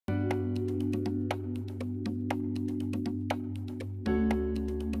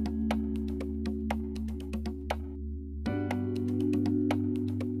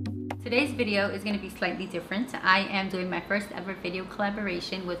Today's video is going to be slightly different. I am doing my first ever video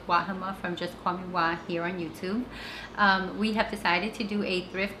collaboration with Wahama from Just Call Me Wah here on YouTube. We have decided to do a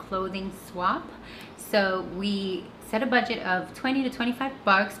thrift clothing swap. So we set a budget of 20 to 25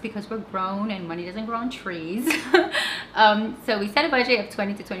 bucks because we're grown and money doesn't grow on trees. So we set a budget of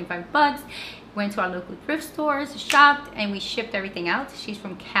 20 to 25 bucks. Went to our local thrift stores, shopped, and we shipped everything out. She's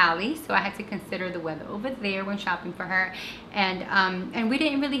from Cali, so I had to consider the weather over there when shopping for her. And we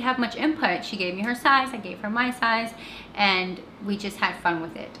didn't really have much input. She gave me her size, I gave her my size, and we just had fun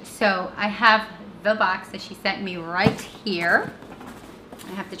with it. So I have the box that she sent me right here.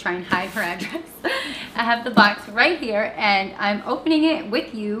 I have to try and hide her address. I have the box right here, and I'm opening it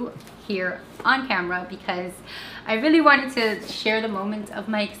with you here on camera because I really wanted to share the moment of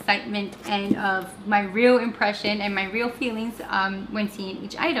my excitement and of my real impression and my real feelings when seeing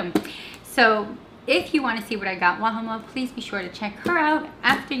each item. So if you want to see what I got Wahama, please be sure to check her out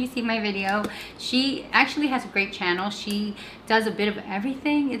after you see my video. She actually has a great channel. She does a bit of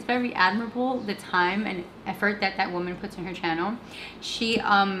everything. It's very admirable, the time and effort that that woman puts in her channel. She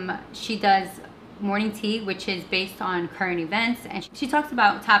does morning tea, which is based on current events, and she talks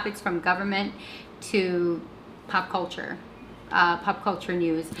about topics from government to pop culture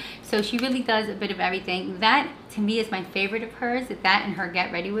news. So she really does a bit of everything. That to me is my favorite of hers, that and her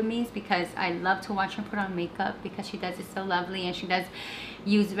Get Ready With Me's, because I love to watch her put on makeup because she does it so lovely, and she does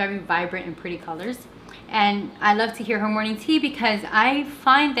use very vibrant and pretty colors. And I love to hear her morning tea because I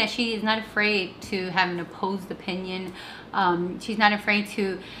find that she is not afraid to have an opposed opinion. She's not afraid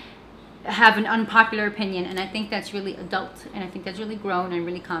to have an unpopular opinion, and I think that's really adult, and I think that's really grown and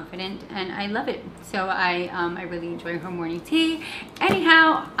really confident, and I love it. So I really enjoy her morning tea.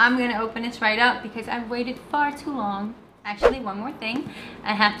 Anyhow, I'm gonna open this right up because I've waited far too long. Actually, one more thing,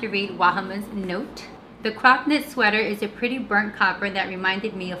 I have to read Wahama's note. The crop knit sweater is a pretty burnt copper that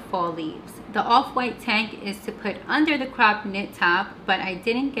reminded me of fall leaves. The off-white tank is to put under the crop knit top, but I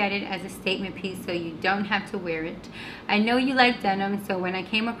didn't get it as a statement piece, so you don't have to wear it. I know you like denim, so when I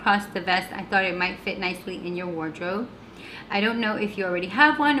came across the vest, I thought it might fit nicely in your wardrobe. I don't know if you already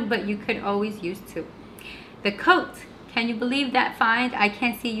have one, but you could always use two. The coat, can you believe that find? I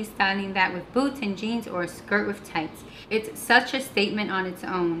can't see you styling that with boots and jeans or a skirt with tights. It's such a statement on its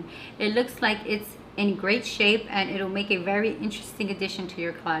own. It looks like it's in great shape, and it'll make a very interesting addition to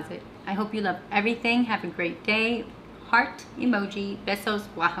your closet. I hope you love everything. Have a great day. Heart emoji. Besos,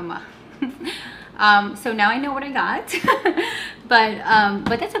 Wahama. So now I know what I got.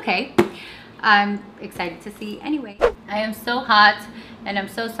 but that's okay. I'm excited to see anyway. I am so hot and I'm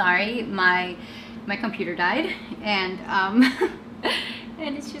so sorry. My computer died, and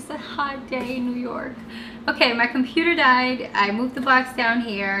and it's just a hot day in New York. Okay, my computer died. I moved the box down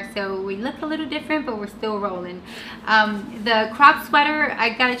here, so we look a little different, but we're still rolling. The crop sweater, I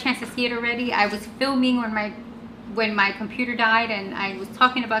got a chance to see it already. I was filming when my computer died, and I was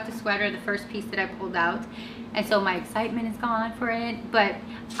talking about the sweater, the first piece that I pulled out, and so my excitement is gone for it, but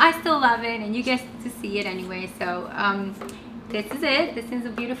I still love it, and you get to see it anyway. So this is it. This is a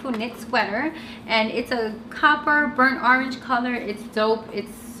beautiful knit sweater, and it's a copper burnt orange color. It's dope.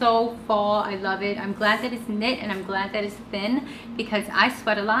 It's so fall. I love it. I'm glad that it's knit, and I'm glad that it's thin because I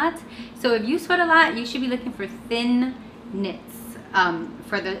sweat a lot. So if you sweat a lot, you should be looking for thin knits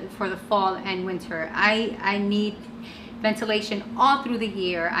for the fall and winter. I need ventilation all through the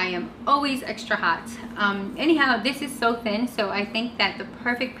year. I am always extra hot. Anyhow, this is so thin, so I think that the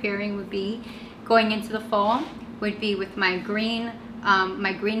perfect pairing would be going into the fall would be with my green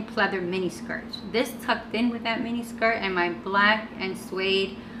pleather mini skirt. This tucked in with that mini skirt, and my black and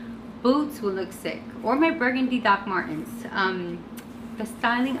suede boots will look sick, or my burgundy Doc Martens. The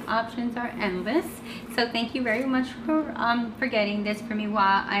styling options are endless. So thank you very much for getting this for me.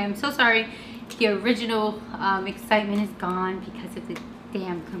 Wow, I am so sorry the original excitement is gone because of the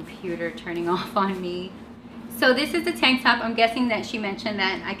damn computer turning off on me. So this is the tank top. I'm guessing that she mentioned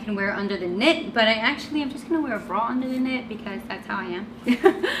that I can wear under the knit, but I'm just gonna wear a bra under the knit because that's how I am.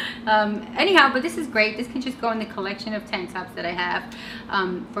 Anyhow, but this is great. This can just go in the collection of tank tops that I have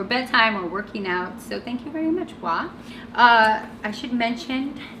for bedtime or working out. So thank you very much, Wah. I should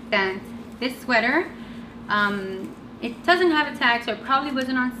mention that this sweater, it doesn't have a tag, so it probably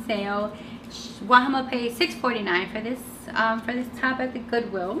wasn't on sale. Wahama paid $6.49 for this top at the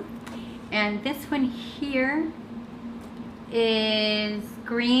Goodwill. And this one here is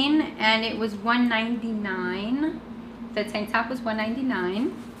green, and it was $1.99. The tank top was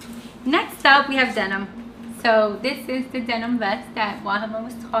 $1.99. Next up, we have denim. So this is the denim vest that Wahama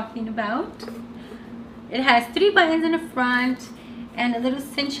was talking about. It has 3 buttons in the front and a little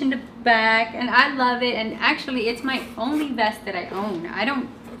cinch in the back, and I love it. And actually, it's my only vest that I own. I don't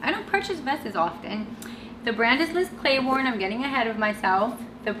I don't purchase vests often. The brand is Liz Claiborne. I'm getting ahead of myself.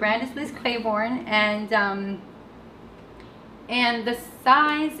 The brand is Liz Claiborne, and the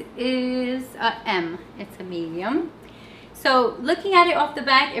size is a M. It's a medium. So looking at it off the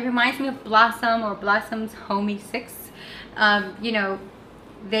back, it reminds me of Blossom or Blossom's Homie 6. You know,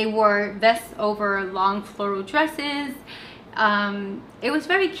 they wore vests over long floral dresses. It was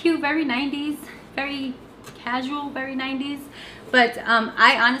very cute, very 90s, very casual, very 90s. But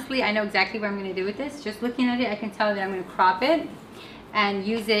I know exactly what I'm going to do with this. Just looking at it, I can tell that I'm going to crop it and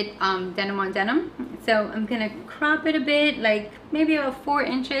use it denim on denim. So I'm going to crop it a bit, like maybe about 4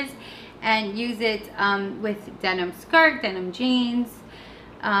 inches, and use it with denim skirt, denim jeans.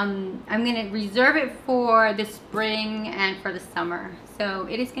 I'm going to reserve it for the spring and for the summer. So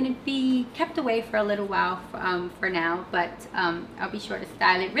it is going to be kept away for a little while for now, but I'll be sure to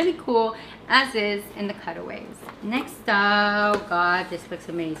style it really cool as is in the cutaways. Next up, oh God, this looks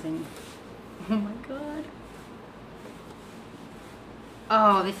amazing. Oh my God.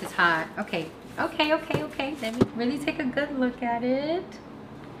 Oh, this is hot. Okay. Let me really take a good look at it.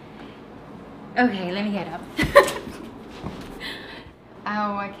 Okay, let me get up.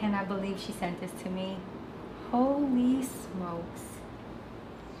 Oh, I cannot believe she sent this to me. Holy smokes.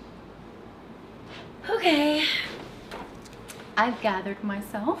 Okay, I've gathered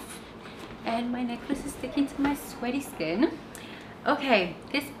myself and my necklace is sticking to my sweaty skin. Okay,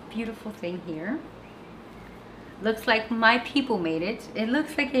 this beautiful thing here looks like my people made it. It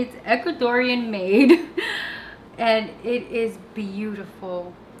looks like it's Ecuadorian made and it is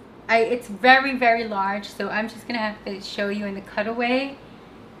beautiful. It's very, very large, so I'm just gonna have to show you in the cutaway.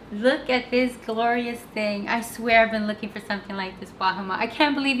 Look at this glorious thing. I swear I've been looking for something like this, Wahama. I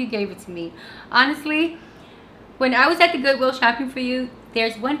can't believe you gave it to me. Honestly, when I was at the Goodwill shopping for you,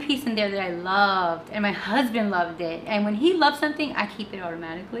 there's one piece in there that I loved, and my husband loved it. And when he loves something, I keep it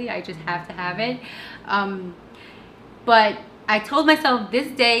automatically. I just have to have it. But I told myself this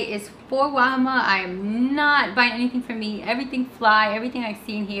day is for Wahama. I am not buying anything for me. Everything fly, everything I've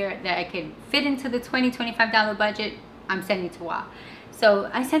seen here that I could fit into the $20, $25 budget, I'm sending to Wah. So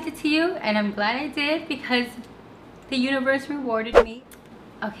I sent it to you, and I'm glad I did because the universe rewarded me.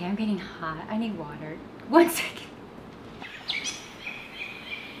 Okay, I'm getting hot. I need water. 1 second.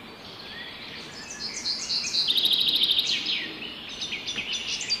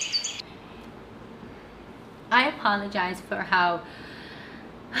 I apologize for how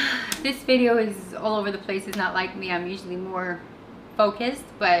this video is all over the place. It's not like me. I'm usually more focused,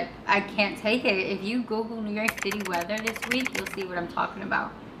 but I can't take it. If you Google New York City weather this week, you'll see what I'm talking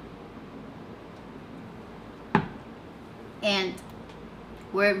about. And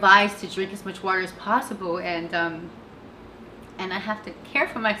we're advised to drink as much water as possible, and I have to care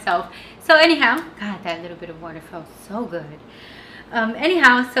for myself. So anyhow, God, that little bit of water felt so good.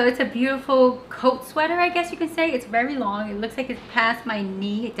 Anyhow, so it's a beautiful coat sweater, I guess you can say. It's very long. It looks like it's past my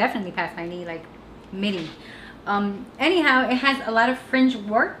knee. Definitely past my knee, like mini. Anyhow, it has a lot of fringe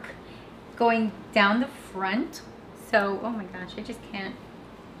work going down the front. So, oh my gosh, I just can't.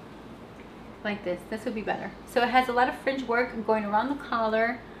 Like this. This would be better. So it has a lot of fringe work going around the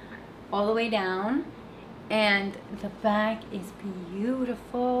collar all the way down. And the back is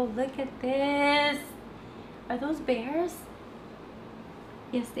beautiful. Look at this. Are those bears?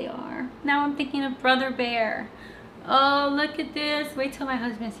 Yes, they are. Now I'm thinking of Brother Bear. Oh, look at this. Wait till my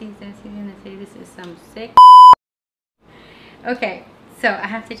husband sees this. He's gonna say this is some sick. Okay, so I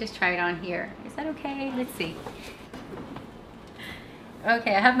have to just try it on here. Is that okay? Let's see.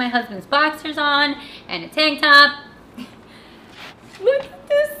 Okay, I have my husband's boxers on and a tank top. Look at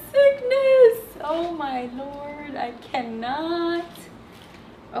this sickness. Oh my Lord, I cannot.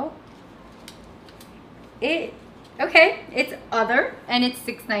 Oh. Okay, it's other and it's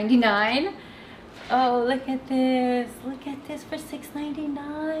 $6.99. Oh, look at this. Look at this for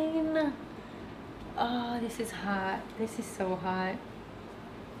 $6.99. Oh, this is hot. This is so hot.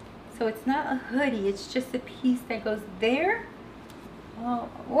 So it's not a hoodie. It's just a piece that goes there. Oh,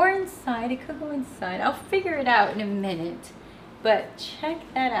 or inside. It could go inside. I'll figure it out in a minute. But check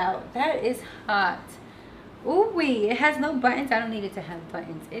that out. That is hot. Ooh wee. It has no buttons. I don't need it to have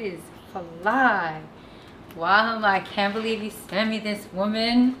buttons. It is fly. Wow, I can't believe you sent me this,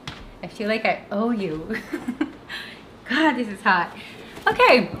 woman. I feel like I owe you. God, this is hot.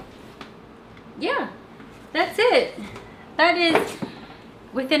 Okay. Yeah, that's it. That is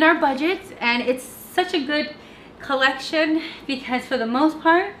within our budget, and it's such a good collection because for the most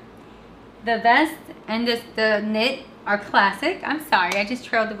part, the vest and the knit are classic. I'm sorry, I just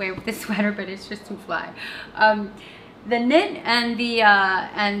trailed away with the sweater, but it's just too fly. The knit and the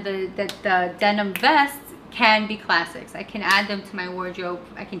denim vest can be classics. I can add them to my wardrobe.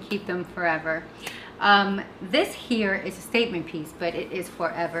 I can keep them forever. This here is a statement piece, but it is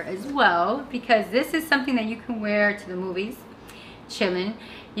forever as well, because this is something that you can wear to the movies, chilling.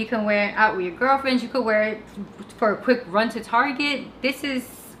 You can wear it out with your girlfriends. You could wear it for a quick run to Target. This is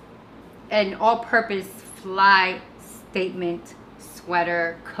an all-purpose fly statement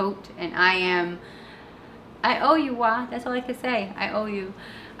sweater coat, and I owe you, Wah. That's all I can say. I owe you.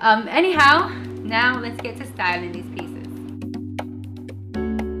 Anyhow, now let's get to styling these pieces.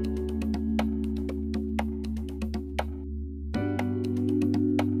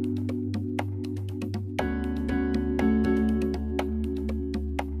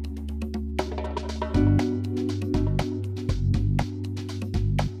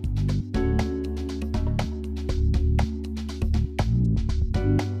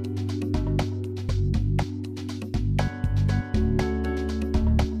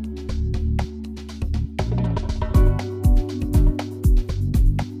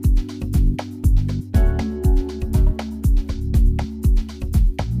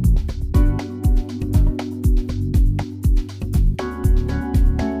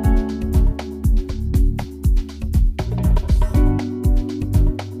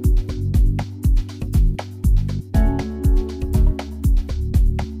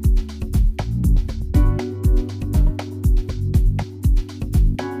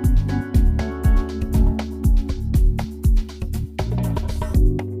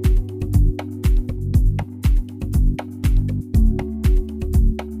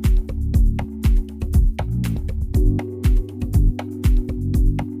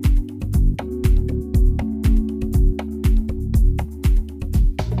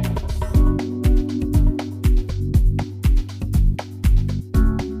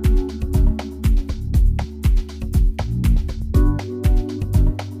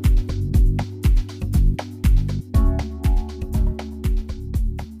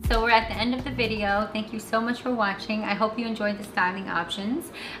 So we're at the end of the video. Thank you so much for watching. I hope you enjoyed the styling options.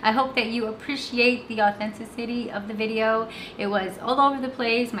 I hope that you appreciate the authenticity of the video. It was all over the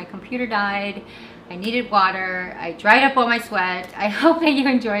place. My computer died. I needed water. I dried up all my sweat. I hope that you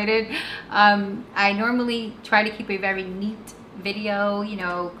enjoyed it. I normally try to keep a very neat video, you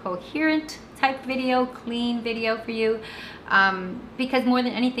know, coherent type video, clean video for you, because more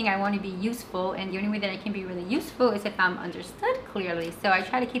than anything I want to be useful, and the only way that I can be really useful is if I'm understood clearly. So I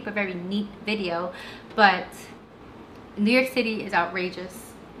try to keep a very neat video, but New York City is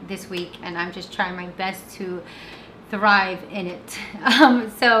outrageous this week and I'm just trying my best to thrive in it.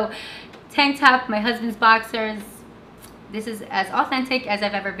 So tank top, my husband's boxers. This is as authentic as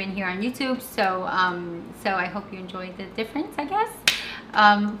I've ever been here on YouTube. So so I hope you enjoyed the difference, I guess.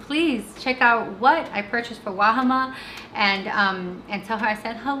 Please check out what I purchased for Wahama, and tell her I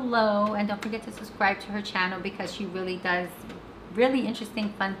said hello, and don't forget to subscribe to her channel because she really does really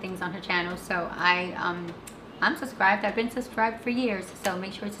interesting, fun things on her channel. So I'm subscribed. I've been subscribed for years, so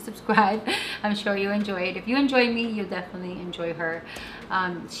make sure to subscribe. I'm sure you'll enjoy it. If you enjoy me, you'll definitely enjoy her.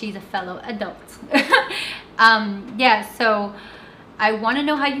 She's a fellow adult. Yeah, so I want to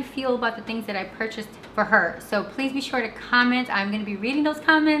know how you feel about the things that I purchased for her. So please be sure to comment. I'm going to be reading those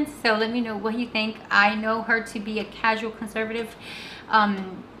comments, so let me know what you think. I know her to be a casual, conservative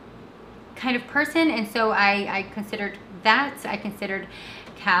kind of person, and so I considered that. I considered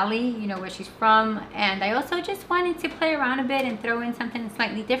Cali, you know, where she's from, and I also just wanted to play around a bit and throw in something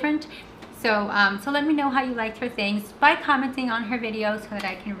slightly different. So so let me know how you liked her things by commenting on her video so that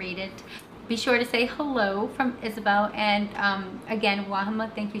I can read it. Be sure to say hello from Isabel, and again,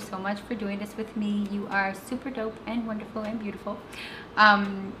 Wahama, thank you so much for doing this with me. You are super dope and wonderful and beautiful.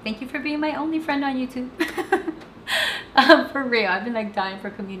 Thank you for being my only friend on YouTube. For real, I've been like dying for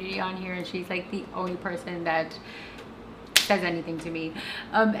community on here, and she's like the only person that says anything to me.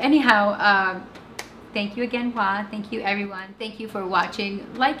 Anyhow, thank you again, Wah. Thank you, everyone. Thank you for watching,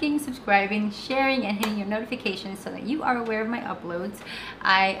 liking, subscribing, sharing, and hitting your notifications so that you are aware of my uploads.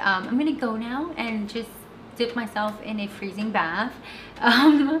 I'm gonna go now and just dip myself in a freezing bath.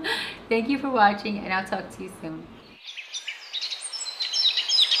 Thank you for watching, and I'll talk to you soon.